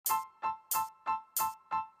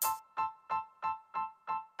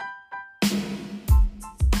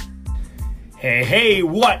Hey,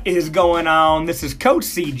 what is going on? This is Coach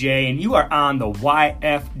CJ, and you are on the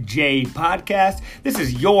YFJ podcast. This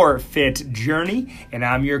is your fit journey, and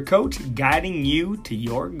I'm your coach guiding you to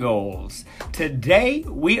your goals. Today,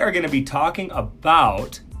 we are going to be talking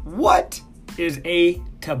about what is a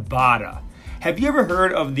Tabata. Have you ever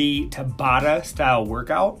heard of the Tabata style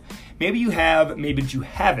workout? Maybe you have, maybe you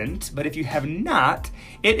haven't, but if you have not,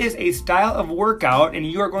 it is a style of workout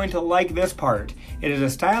and you are going to like this part. It is a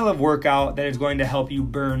style of workout that is going to help you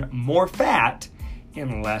burn more fat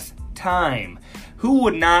in less time. Who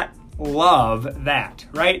would not love that,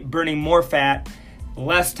 right? Burning more fat,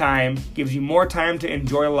 less time, gives you more time to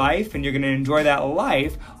enjoy life, and you're going to enjoy that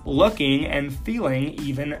life looking and feeling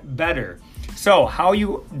even better. So how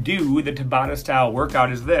you do the Tabata style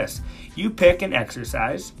workout is this. You pick an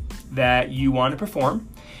exercise that you want to perform,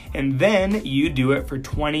 and then you do it for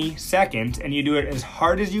 20 seconds, and you do it as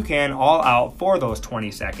hard as you can all out for those 20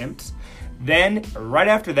 seconds. Then right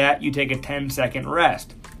after that, you take a 10-second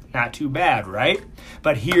rest. Not too bad, right?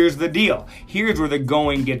 But here's the deal. Here's where the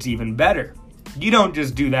going gets even better. You don't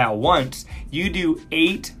just do that once. You do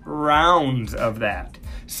 8 rounds of that.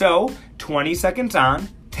 So 20 seconds on,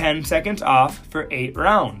 10 seconds off for 8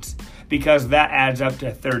 rounds. Because that adds up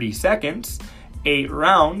to 30 seconds, 8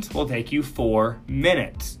 rounds will take you 4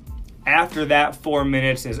 minutes. After that 4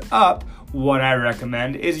 minutes is up, what I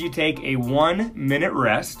recommend is you take a 1-minute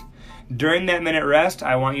rest. During that minute rest,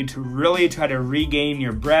 I want you to really try to regain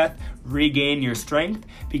your breath, regain your strength,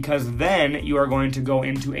 because then you are going to go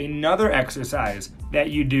into another exercise that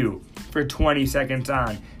you do for 20 seconds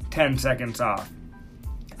on, 10 seconds off.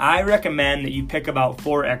 I recommend that you pick about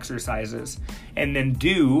 4 exercises and then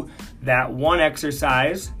do that one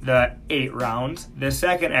exercise, the 8 rounds, the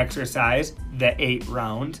second exercise, the 8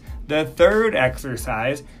 rounds, the third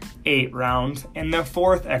exercise, 8 rounds, and the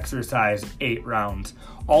fourth exercise, 8 rounds.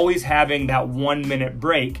 Always having that 1-minute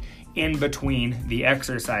break in between the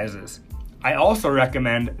exercises. I also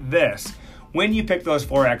recommend this. When you pick those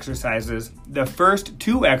 4 exercises, the first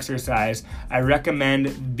 2 exercises I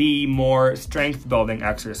recommend be more strength building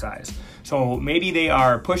exercise. So maybe they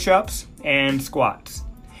are push-ups and squats.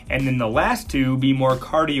 And then the last 2 be more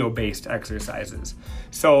cardio based exercises.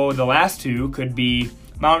 So the last 2 could be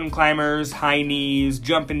mountain climbers, high knees,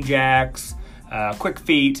 jumping jacks, quick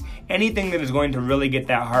feet, anything that is going to really get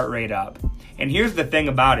that heart rate up. And here's the thing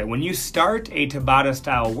about it. When you start a Tabata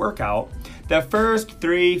style workout, the first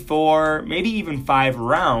 3, 4, maybe even 5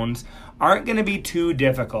 rounds aren't going to be too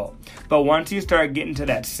difficult. But once you start getting to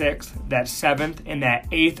that 6th, that 7th, and that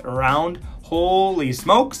 8th round, holy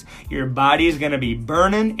smokes, your body is going to be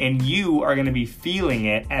burning and you are going to be feeling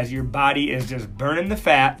it as your body is just burning the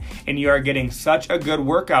fat, and you are getting such a good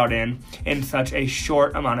workout in such a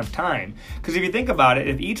short amount of time. Because if you think about it,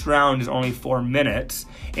 if each round is only 4 minutes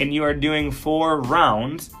and you are doing 4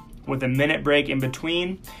 rounds with a minute break in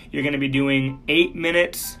between, you're going to be doing 8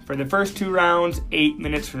 minutes for the first 2 rounds, 8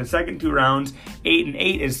 minutes for the second 2 rounds. 8 and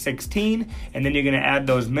 8 is 16, and then you're going to add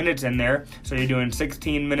those minutes in there. So you're doing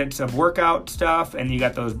 16 minutes of workout stuff, and you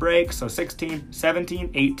got those breaks. So 16,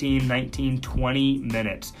 17, 18, 19, 20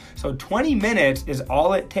 minutes. So 20 minutes is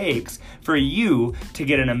all it takes for you to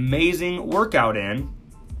get an amazing workout in,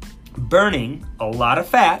 burning a lot of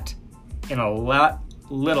fat in a lot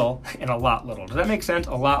little. Does that make sense?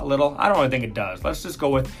 A lot little? I don't really think it does. Let's just go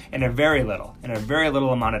with in a very little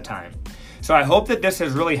amount of time. So I hope that this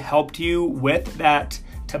has really helped you with that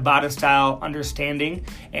Tabata style understanding.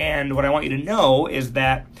 And what I want you to know is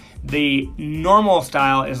that the normal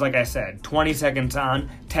style is, like I said, 20 seconds on,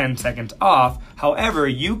 10 seconds off. However,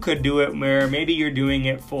 you could do it where maybe you're doing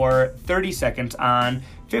it for 30 seconds on,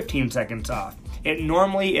 15 seconds off. It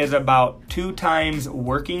normally is about 2 times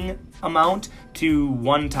working amount to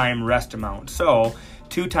 1 time rest amount. So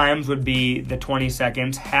 2 times would be the 20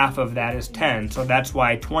 seconds, half of that is 10. So that's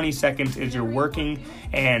why 20 seconds is your working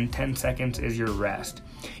and 10 seconds is your rest.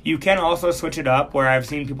 You can also switch it up where I've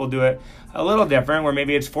seen people do it a little different, where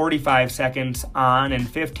maybe it's 45 seconds on and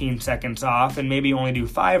 15 seconds off, and maybe only do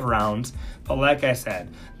 5 rounds. But like I said,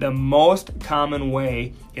 the most common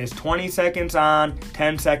way is 20 seconds on,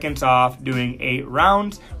 10 seconds off, doing 8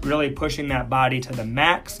 rounds, really pushing that body to the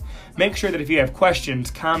max. Make sure that if you have questions,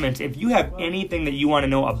 comments, if you have anything that you want to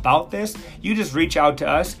know about this, you just reach out to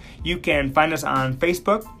us. You can find us on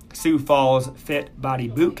Facebook, Sioux Falls Fit Body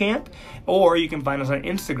Bootcamp, or you can find us on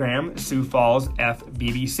Instagram, Sioux Falls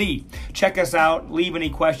FBBC. Check us out, leave any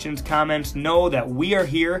questions, comments. Know that we are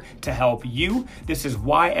here to help you. This is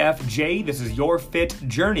YFJ, this is your fit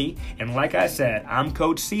journey, and like I said, I'm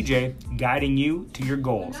Coach CJ, guiding you to your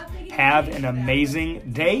goals. Have an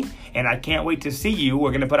amazing day, and I can't wait to see you.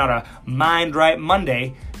 We're going to put out a Mind Right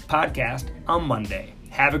Monday podcast on Monday.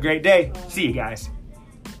 Have a great day. See you guys.